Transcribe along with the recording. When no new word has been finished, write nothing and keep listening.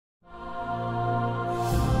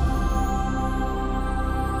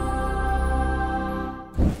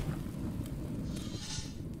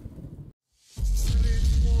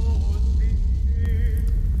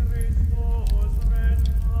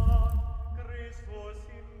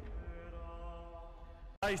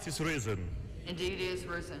Christ is risen. Indeed, he is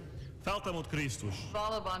risen. Feltámad Krisztus.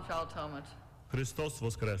 Valóban feltámad. Hristos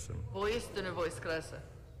voskresem. Voistinu voiskrese.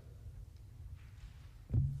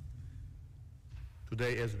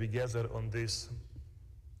 Today, as we gather on this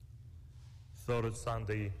third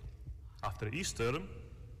Sunday after Easter,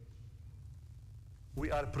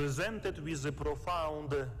 we are presented with a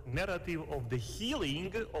profound narrative of the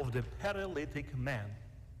healing of the paralytic man.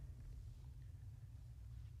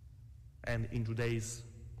 And in today's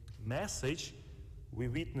message, we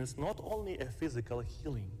witness not only a physical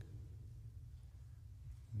healing,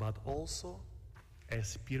 but also a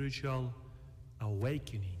spiritual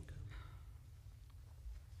awakening.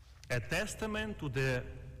 A testament to the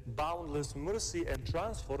boundless mercy and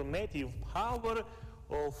transformative power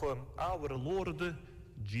of our Lord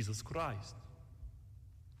Jesus Christ.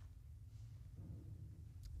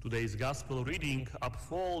 Today's gospel reading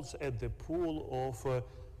unfolds at the pool of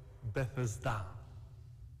Bethesda,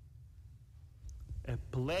 a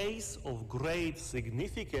place of great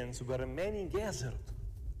significance where many gathered,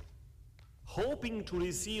 hoping to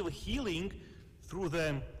receive healing through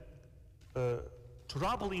the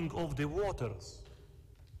troubling of the waters.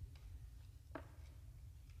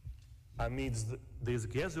 Amidst this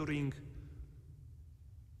gathering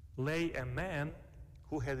lay a man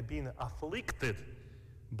who had been afflicted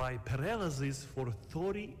by paralysis for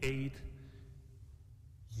 38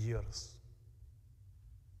 years.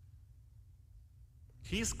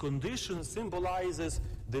 His condition symbolizes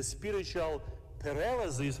the spiritual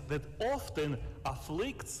paralysis that often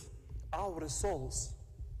afflicts our souls,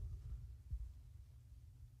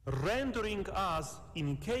 rendering us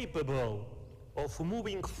incapable of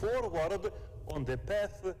moving forward on the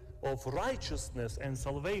path of righteousness and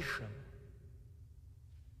salvation.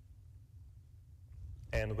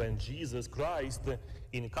 And when Jesus Christ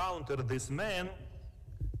encountered this man,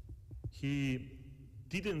 he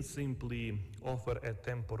didn't simply offer a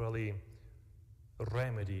temporary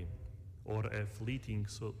remedy or a fleeting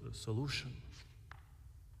solution.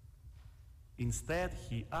 Instead,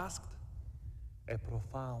 he asked a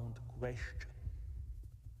profound question.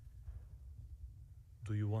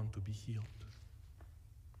 Do you want to be healed?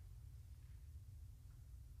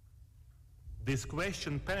 This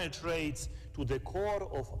question penetrates to the core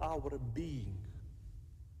of our being,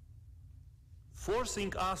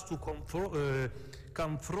 forcing us to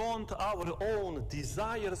confront our own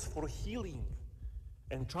desires for healing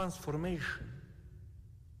and transformation.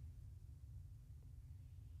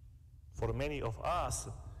 For many of us,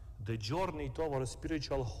 the journey toward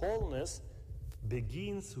spiritual wholeness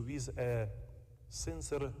begins with a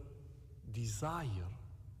sincere desire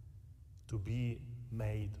to be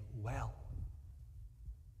made well,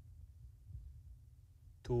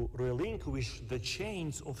 to relinquish the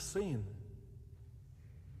chains of sin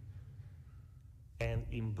and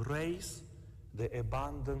embrace the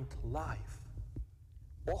abundant life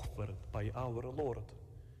offered by our Lord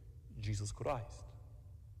Jesus Christ.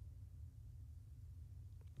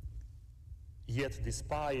 Yet,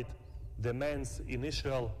 despite the man's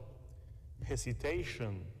initial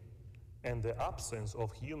hesitation and the absence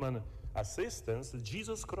of human assistance,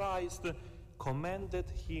 Jesus Christ commanded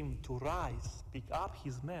him to rise, pick up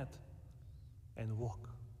his mat, and walk.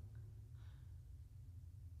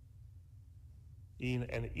 In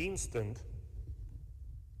an instant,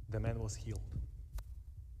 the man was healed.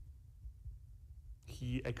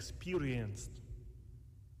 He experienced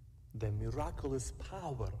the miraculous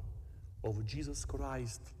power of Jesus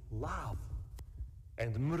Christ's love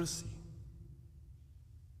and mercy.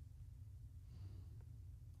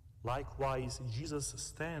 Likewise, Jesus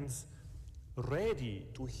stands ready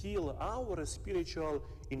to heal our spiritual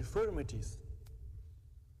infirmities,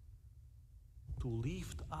 to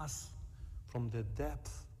lift us from the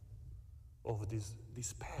depth of this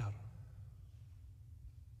despair,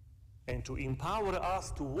 and to empower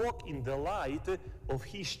us to walk in the light of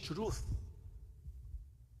His truth.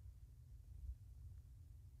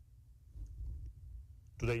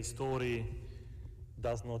 Today's story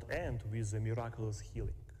does not end with a miraculous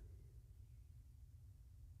healing.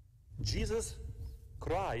 Jesus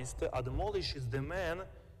Christ admonishes the man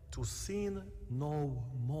to sin no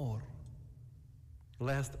more,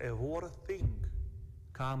 lest a worse thing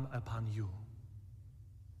come upon you.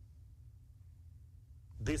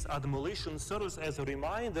 This admonition serves as a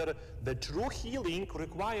reminder that true healing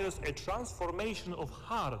requires a transformation of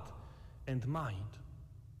heart and mind,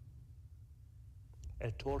 a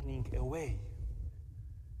turning away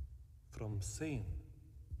from sin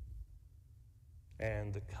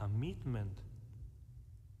and a commitment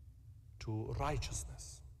to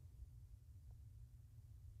righteousness.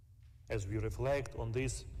 As we reflect on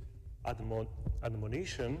this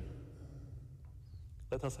admonition,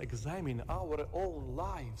 let us examine our own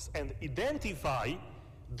lives and identify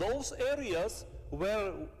those areas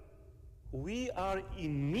where we are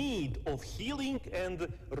in need of healing and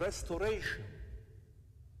restoration.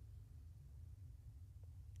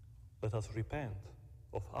 Let us repent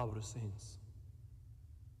of our sins.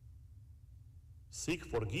 Seek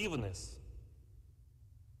forgiveness.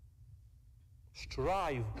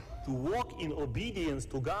 Strive to walk in obedience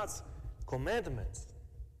to God's commandments.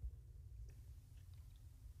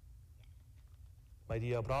 My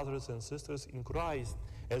dear brothers and sisters in Christ,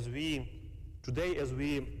 as we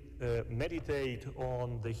meditate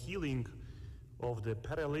on the healing of the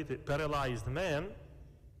paralyzed man,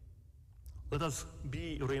 let us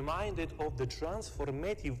be reminded of the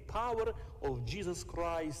transformative power of Jesus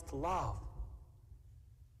Christ's love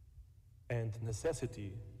and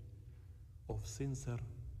necessity of sincere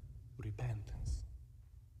repentance.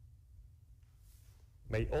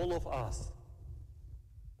 May all of us,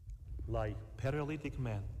 like paralytic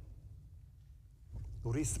man,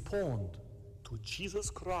 respond to Jesus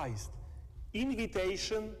Christ's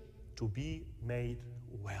invitation to be made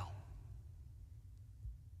well.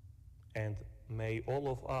 And may all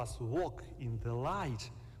of us walk in the light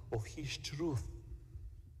of His truth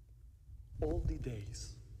all the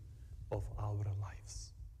days of our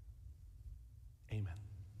lives. Amen.